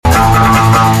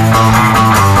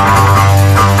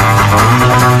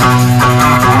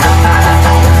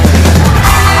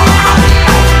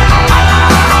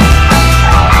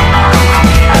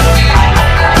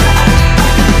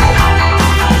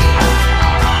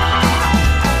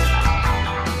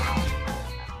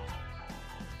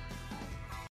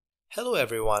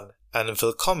everyone, and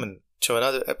willkommen to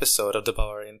another episode of the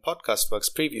Bavarian Podcast Works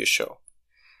preview show.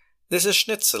 This is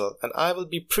Schnitzel, and I will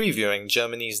be previewing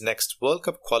Germany's next World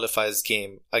Cup qualifiers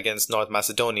game against North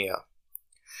Macedonia.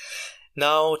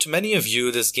 Now, to many of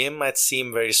you, this game might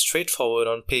seem very straightforward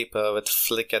on paper with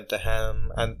Flick at the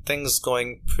helm and things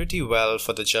going pretty well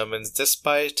for the Germans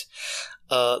despite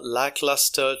a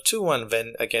lackluster 2-1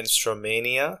 win against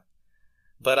Romania.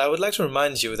 But I would like to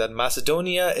remind you that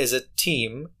Macedonia is a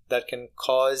team that can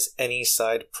cause any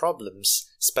side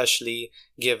problems, especially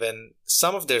given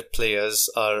some of their players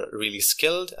are really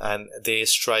skilled and they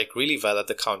strike really well at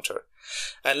the counter.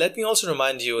 And let me also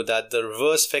remind you that the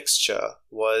reverse fixture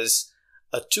was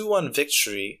a 2-1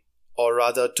 victory, or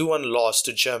rather 2-1 loss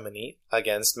to Germany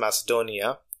against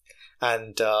Macedonia.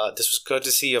 And this was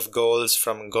courtesy of goals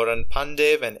from Goran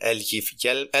Pandev and Elif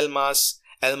Elmas.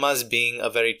 Elmas being a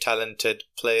very talented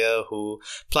player who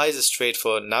plies a straight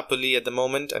for Napoli at the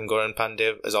moment, and Goran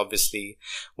Pandev is obviously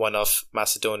one of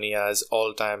Macedonia's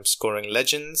all-time scoring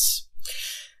legends.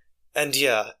 And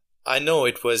yeah, I know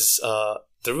it was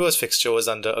the reverse fixture was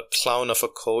under a clown of a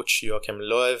coach,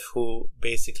 Loew, who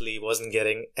basically wasn't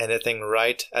getting anything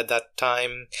right at that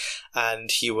time,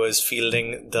 and he was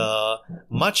fielding the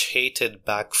much-hated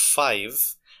back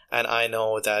five, and I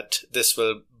know that this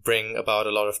will bring about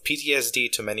a lot of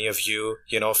PTSD to many of you,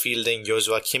 fielding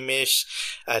Joshua Kimmich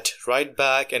at right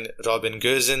back and Robin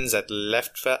Gosens at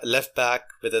left back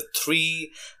with a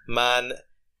 3-man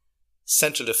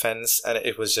central defense, and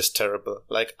it was just terrible.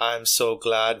 I'm so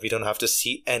glad we don't have to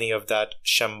see any of that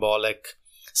shambolic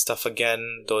stuff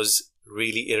again, those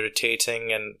really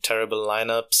irritating and terrible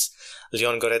lineups.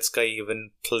 Leon Goretzka even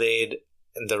played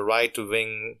in the right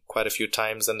wing quite a few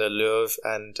times under Loew,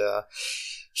 and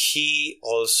he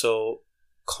also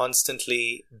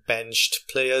constantly benched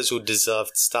players who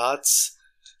deserved starts.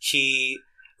 He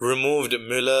removed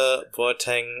Müller,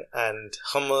 Boateng, and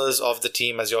Hummels off the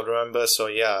team, as you'll remember. So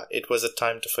yeah, it was a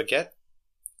time to forget.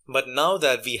 But now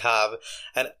that we have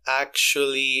an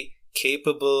actually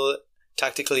capable,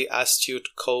 tactically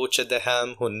astute coach at the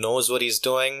helm who knows what he's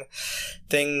doing,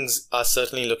 things are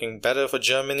certainly looking better for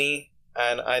Germany.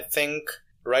 And I think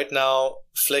right now,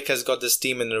 Flick has got this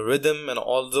team in a rhythm, and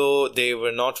although they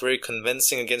were not very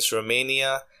convincing against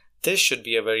Romania, this should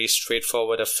be a very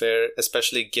straightforward affair,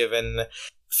 especially given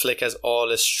Flick has all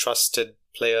his trusted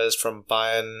players from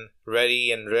Bayern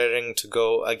ready and raring to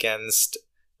go against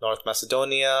North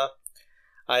Macedonia.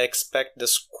 I expect the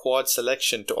squad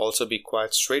selection to also be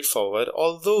quite straightforward,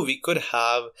 although we could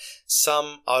have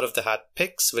some out-of-the-hat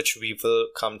picks, which we will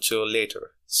come to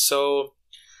later. So,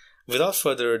 without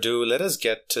further ado, let us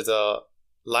get to the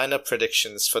lineup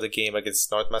predictions for the game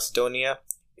against North Macedonia.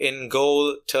 In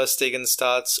goal, Ter Stegen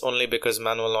starts only because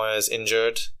Manuel Neuer is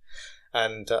injured,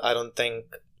 and I don't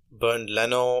think Bernd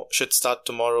Leno should start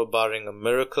tomorrow barring a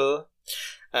miracle.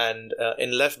 And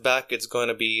in left back, it's going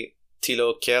to be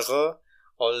Thilo Kehrer,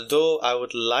 although I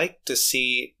would like to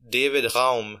see David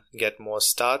Raum get more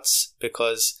starts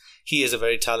because he is a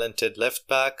very talented left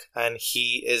back and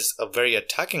he is a very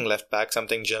attacking left back,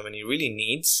 something Germany really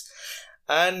needs.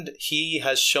 And he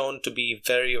has shown to be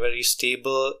very, very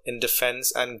stable in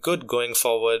defense and good going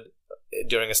forward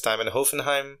during his time in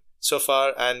Hoffenheim so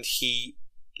far. And he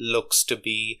looks to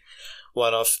be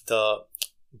one of the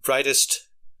brightest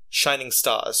shining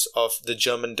stars of the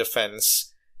German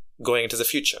defense going into the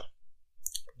future.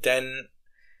 Then,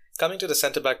 coming to the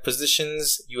centre-back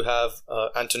positions, you have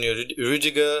Antonio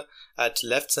Rüdiger at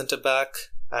left centre-back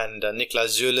and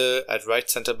Niklas Süle at right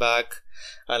centre-back,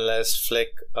 unless Flick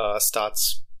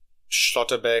starts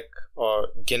Schlotterbeck or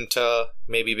Ginter,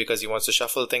 maybe because he wants to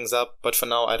shuffle things up. But for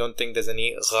now, I don't think there's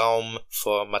any Raum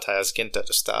for Matthias Ginter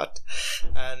to start.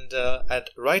 And at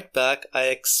right back, I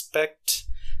expect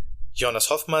Jonas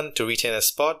Hoffmann to retain his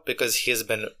spot because he has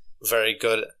been very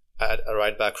good at a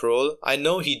right back role. I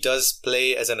know he does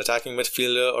play as an attacking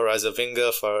midfielder or as a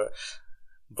winger for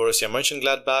Borussia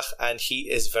Mönchengladbach, and he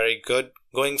is very good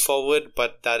going forward,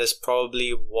 but that is probably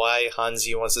why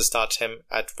Hansi wants to start him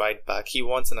at right back. He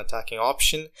wants an attacking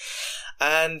option,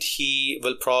 and he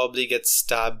will probably get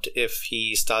stabbed if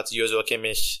he starts Joshua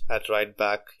Kimmich at right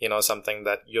back, something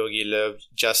that Jogi Löw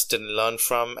just didn't learn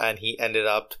from, and he ended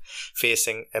up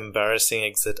facing embarrassing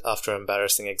exit after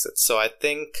embarrassing exit. So I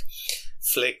think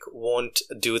Flick won't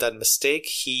do that mistake.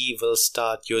 He will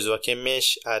start Joshua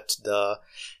Kimmich at the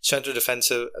central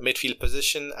defensive midfield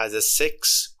position as a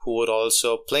 6, who would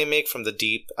also play make from the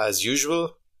deep as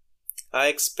usual. I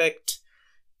expect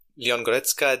Leon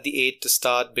Goretzka at the 8 to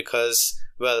start because,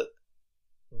 Bayern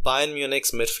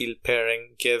Munich's midfield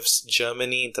pairing gives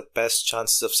Germany the best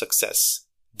chances of success.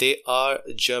 They are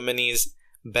Germany's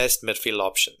best midfield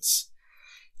options.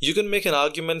 You can make an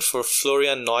argument for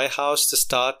Florian Neuhaus to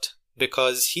start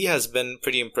because he has been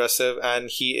pretty impressive and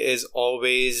he is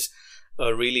always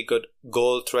a really good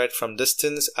goal threat from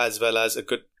distance as well as a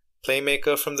good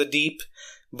playmaker from the deep.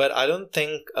 But I don't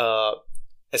think,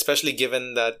 especially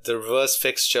given that the reverse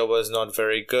fixture was not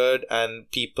very good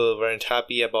and people weren't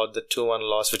happy about the 2-1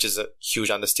 loss, which is a huge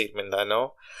understatement, I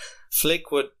know,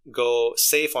 Flick would go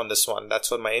safe on this one.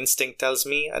 That's what my instinct tells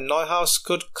me. And Neuhaus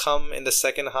could come in the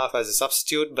second half as a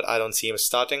substitute, but I don't see him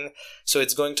starting. So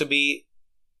it's going to be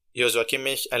Joshua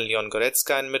Kimmich and Leon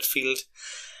Goretzka in midfield.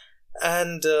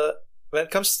 And when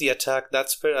it comes to the attack,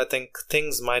 that's where I think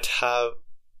things might have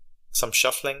some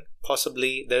shuffling,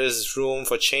 possibly. There is room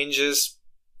for changes.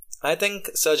 I think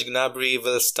Serge Gnabry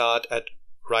will start at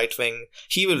right wing.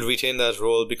 He will retain that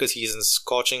role because he's in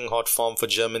scorching hot form for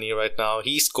Germany right now.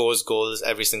 He scores goals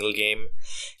every single game.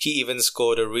 He even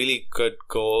scored a really good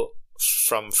goal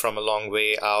from a long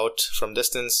way out from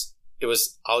distance. It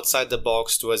was outside the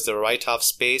box towards the right half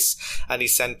space and he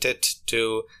sent it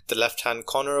to the left-hand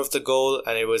corner of the goal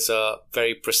and it was a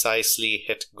very precisely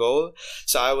hit goal.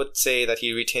 So I would say that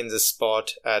he retains his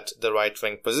spot at the right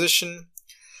wing position.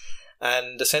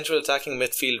 And the central attacking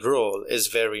midfield role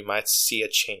is where we might see a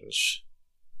change.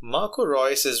 Marco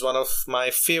Reus is one of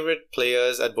my favorite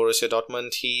players at Borussia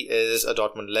Dortmund. He is a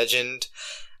Dortmund legend.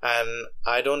 And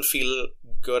I don't feel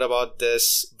good about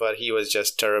this, but he was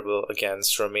just terrible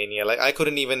against Romania. Like, I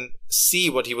couldn't even see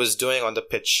what he was doing on the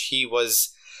pitch. He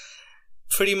was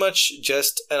pretty much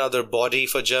just another body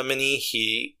for Germany.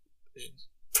 He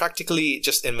practically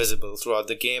just invisible throughout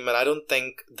the game. And I don't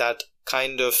think that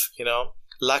kind of,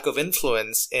 lack of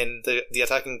influence in the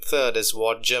attacking third is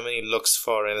what Germany looks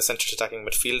for in a central attacking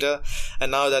midfielder.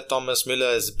 And now that Thomas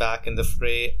Müller is back in the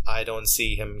fray, I don't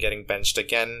see him getting benched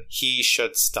again. He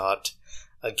should start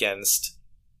against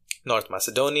North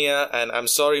Macedonia. And I'm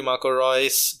sorry, Marco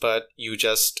Reus, but you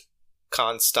just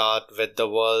can't start with the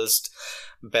world's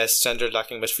best central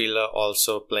attacking midfielder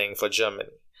also playing for Germany.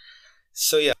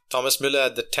 So yeah, Thomas Müller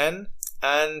at the 10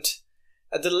 and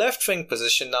at the left wing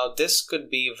position, now this could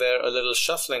be where a little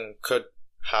shuffling could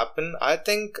happen. I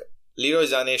think Leroy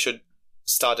Sané should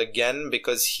start again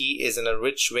because he is in a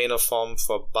rich vein of form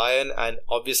for Bayern and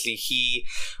obviously he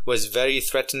was very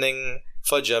threatening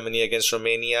for Germany against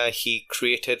Romania. He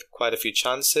created quite a few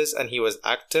chances and he was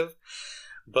active.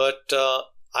 But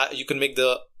you can make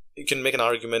an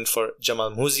argument for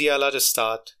Jamal Musiala to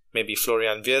start, maybe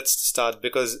Florian Wirtz to start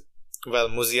because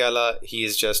Musiala, he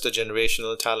is just a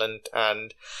generational talent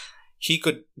and he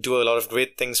could do a lot of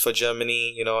great things for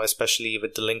Germany, especially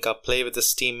with the link-up play with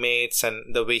his teammates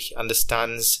and the way he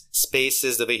understands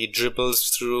spaces, the way he dribbles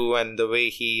through and the way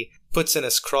he puts in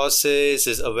his crosses,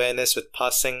 his awareness with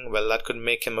passing. That could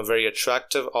make him a very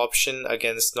attractive option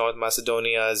against North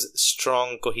Macedonia's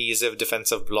strong, cohesive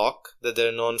defensive block that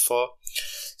they're known for.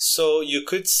 So you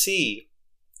could see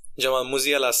Jamal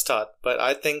Musiala start, but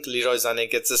I think Leroy Sané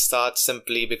gets a start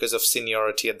simply because of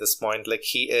seniority at this point. Like,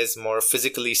 he is more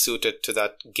physically suited to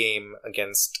that game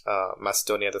against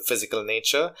Macedonia, the physical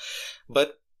nature.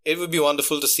 But it would be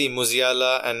wonderful to see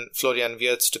Musiala and Florian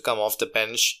Wirtz to come off the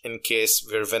bench in case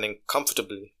we're winning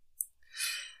comfortably.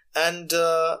 And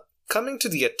coming to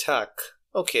the attack.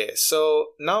 Okay,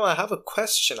 so now I have a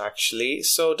question actually.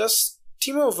 So does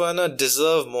Timo Werner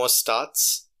deserve more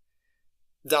starts?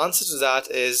 The answer to that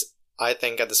is, I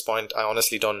think at this point, I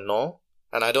honestly don't know.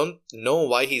 And I don't know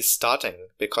why he's starting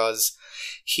because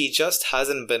he just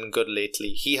hasn't been good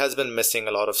lately. He has been missing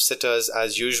a lot of sitters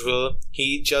as usual.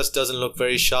 He just doesn't look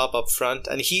very sharp up front.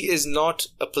 And he is not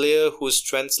a player whose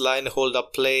strengths lie in hold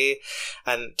up play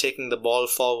and taking the ball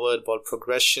forward, ball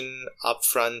progression up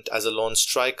front as a lone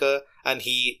striker. And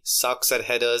he sucks at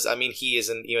headers. I mean, he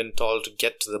isn't even tall to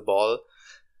get to the ball.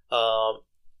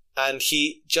 And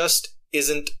he just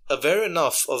isn't aware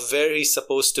enough of where he's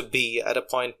supposed to be at a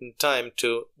point in time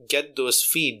to get those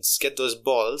feeds, get those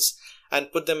balls,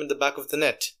 and put them in the back of the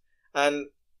net. And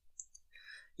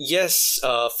yes,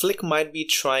 Flick might be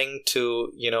trying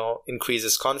to, increase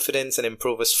his confidence and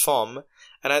improve his form.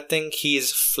 And I think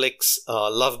he's Flick's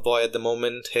love boy at the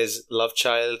moment, his love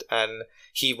child, and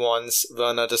he wants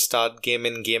Werner to start game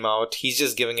in, game out. He's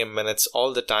just giving him minutes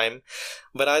all the time.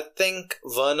 But I think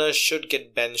Werner should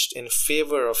get benched in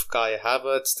favor of Kai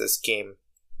Havertz this game.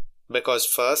 Because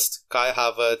first, Kai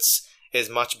Havertz is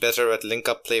much better at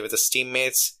link-up play with his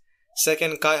teammates.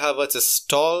 Second, Kai Havertz is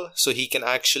tall, so he can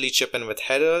actually chip in with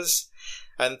headers.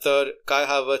 And third, Kai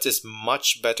Havertz is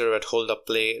much better at hold-up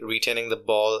play, retaining the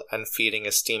ball and feeding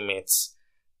his teammates.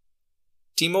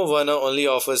 Timo Werner only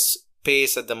offers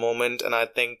pace at the moment, and I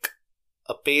think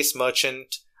a pace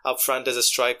merchant, up front as a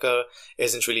striker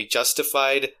isn't really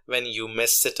justified when you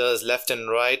miss sitters left and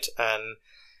right and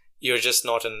you're just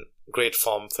not in great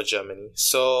form for Germany.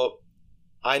 So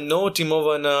I know Timo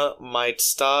Werner might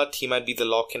start. He might be the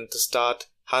lock-in to start.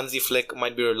 Hansi Flick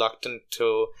might be reluctant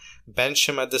to bench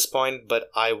him at this point, but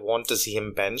I want to see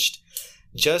him benched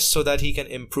just so that he can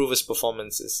improve his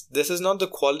performances. This is not the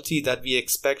quality that we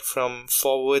expect from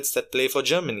forwards that play for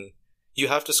Germany. You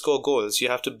have to score goals. You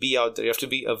have to be out there. You have to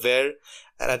be aware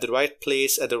and at the right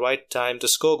place at the right time to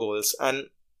score goals. And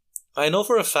I know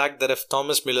for a fact that if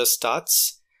Thomas Müller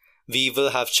starts, we will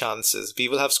have chances. We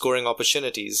will have scoring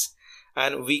opportunities.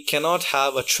 And we cannot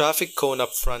have a traffic cone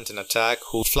up front in attack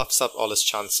who fluffs up all his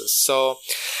chances. So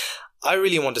I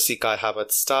really want to see Kai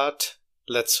Havertz start.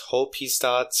 Let's hope he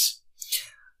starts.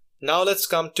 Now let's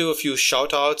come to a few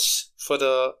shout-outs for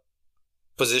the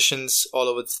positions all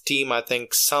over the team. I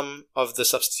think some of the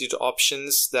substitute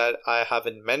options that I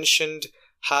haven't mentioned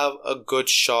have a good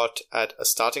shot at a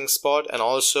starting spot and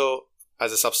also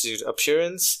as a substitute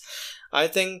appearance. I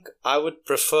think I would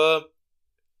prefer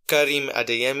Karim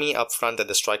Adeyemi up front at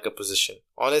the striker position.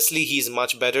 Honestly, he's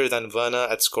much better than Werner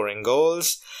at scoring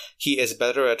goals. He is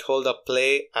better at hold-up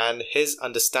play and his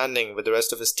understanding with the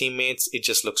rest of his teammates, it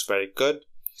just looks very good.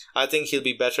 I think he'll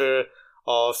be better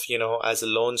off, as a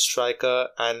lone striker.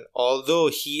 And although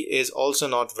he is also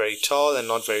not very tall and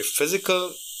not very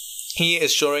physical, he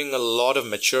is showing a lot of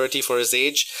maturity for his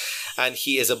age and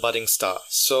he is a budding star.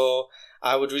 So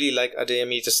I would really like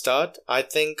Adeyemi to start. I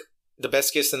think the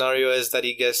best case scenario is that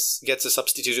he gets a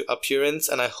substitute appearance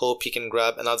and I hope he can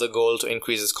grab another goal to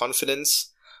increase his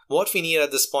confidence. What we need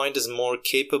at this point is more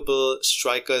capable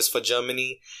strikers for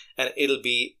Germany, and it'll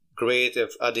be great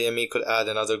if Adeyemi could add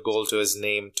another goal to his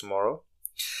name tomorrow.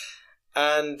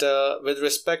 And with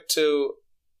respect to...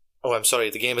 Oh, I'm sorry,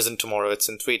 the game isn't tomorrow, it's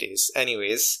in 3 days.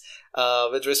 Anyways,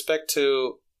 with respect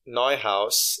to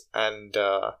Neuhaus and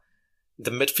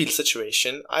the midfield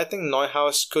situation, I think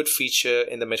Neuhaus could feature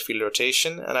in the midfield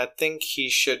rotation, and I think he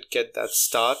should get that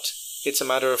start. It's a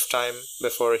matter of time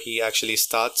before he actually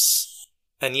starts.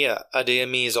 And yeah,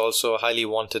 Adeyemi is also a highly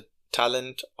wanted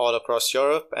talent all across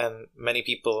Europe, and many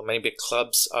big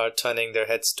clubs are turning their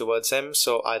heads towards him.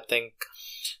 So I think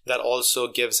that also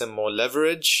gives him more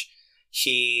leverage.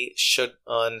 He should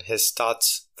earn his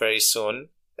starts very soon,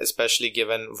 especially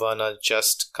given Werner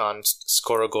just can't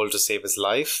score a goal to save his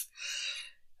life.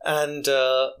 And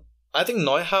I think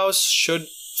Neuhaus should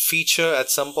feature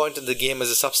at some point in the game as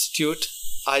a substitute.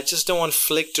 I just don't want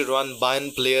Flick to run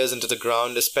Bayern players into the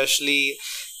ground, especially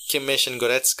Kimmich and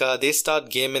Goretzka. They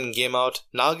start game in, game out.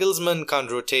 Nagelsmann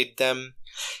can't rotate them.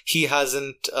 He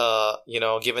hasn't,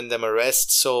 given them a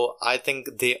rest. So I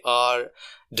think they are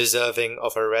deserving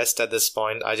of a rest at this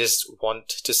point. I just want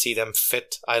to see them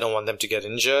fit. I don't want them to get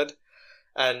injured.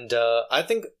 And I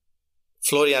think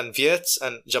Florian Wirtz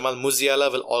and Jamal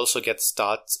Musiala will also get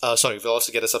will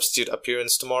also get a substitute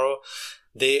appearance tomorrow.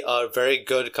 They are very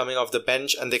good coming off the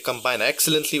bench and they combine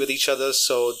excellently with each other.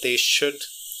 So they should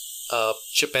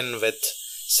chip in with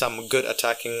some good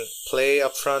attacking play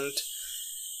up front.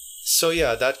 So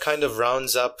yeah, that kind of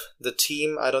rounds up the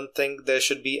team. I don't think there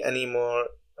should be any more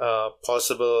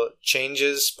possible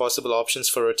changes, possible options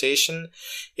for rotation.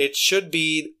 It should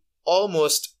be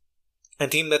almost a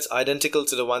team that's identical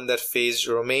to the one that faced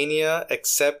Romania,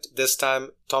 except this time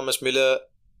Thomas Müller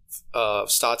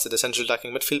starts at the central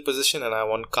attacking midfield position and I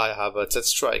want Kai Havertz at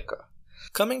striker.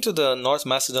 Coming to the North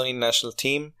Macedonian national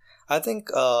team, I think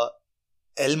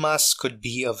Elmas could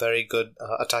be a very good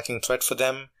attacking threat for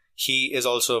them. He is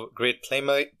also a great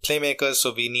playmaker,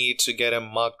 so we need to get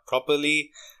him marked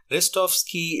properly.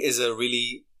 Ristovski is a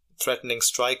really threatening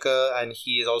striker and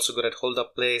he is also good at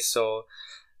hold-up play, so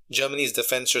Germany's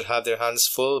defense should have their hands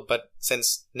full, but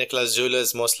since Niklas Süle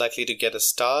is most likely to get a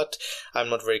start, I'm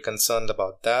not very concerned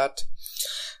about that.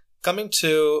 Coming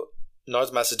to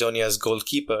North Macedonia's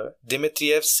goalkeeper,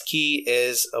 Dimitrievski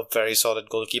is a very solid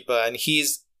goalkeeper and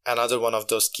he's another one of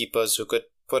those keepers who could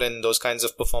put in those kinds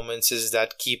of performances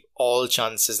that keep all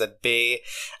chances at bay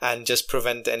and just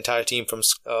prevent the entire team from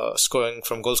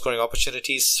goal scoring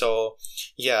opportunities. So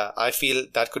yeah, I feel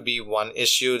that could be one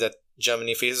issue that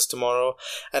Germany faces tomorrow.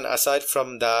 And aside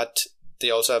from that, they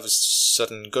also have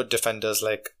certain good defenders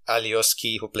like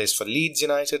Alioski, who plays for Leeds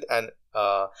United, and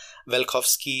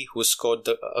Velkovsky, who scored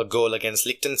a goal against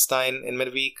Liechtenstein in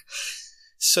midweek.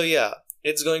 So yeah,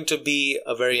 it's going to be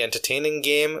a very entertaining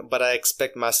game, but I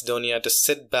expect Macedonia to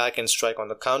sit back and strike on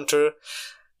the counter.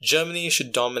 Germany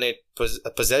should dominate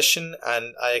possession,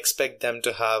 and I expect them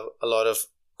to have a lot of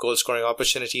goal-scoring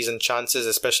opportunities and chances,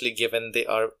 especially given they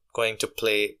are going to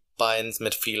play Bayern's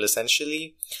midfield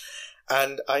essentially.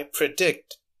 And I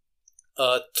predict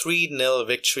A 3-0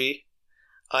 victory.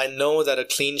 I know that a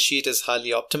clean sheet is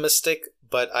highly optimistic,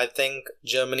 but I think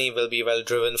Germany will be well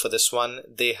driven for this one.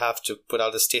 They have to put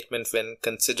out a statement win,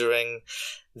 considering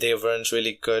they weren't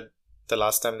really good the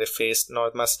last time they faced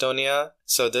North Macedonia.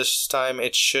 So this time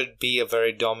it should be a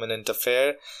very dominant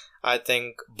affair. I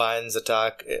think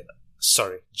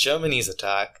Germany's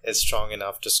attack is strong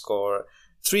enough to score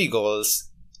 3 goals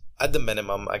at the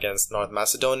minimum against North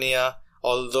Macedonia,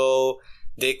 although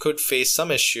they could face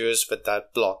some issues with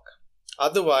that block.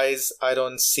 Otherwise, I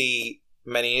don't see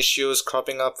many issues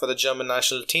cropping up for the German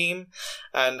national team,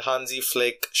 and Hansi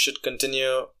Flick should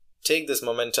take this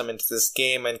momentum into this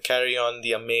game and carry on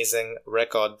the amazing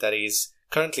record that he's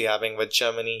currently having with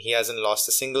Germany. He hasn't lost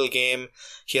a single game.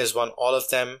 He has won all of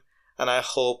them, and I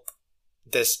hope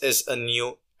this is a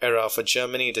new era for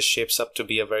Germany. This shapes up to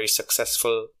be a very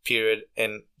successful period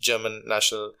in German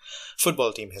national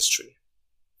football team history.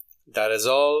 That is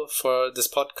all for this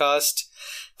podcast.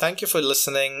 Thank you for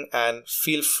listening, and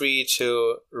feel free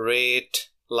to rate,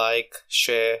 like,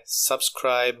 share,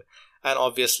 subscribe, and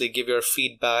obviously give your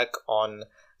feedback on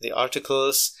the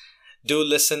articles. Do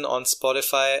listen on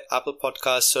Spotify, Apple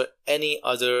Podcasts, or any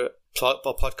other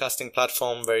podcasting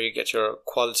platform where you get your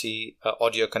quality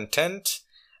audio content.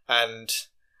 And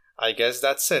I guess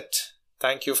that's it.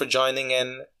 Thank you for joining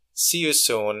in. See you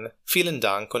soon. Vielen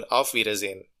Dank und auf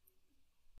Wiedersehen.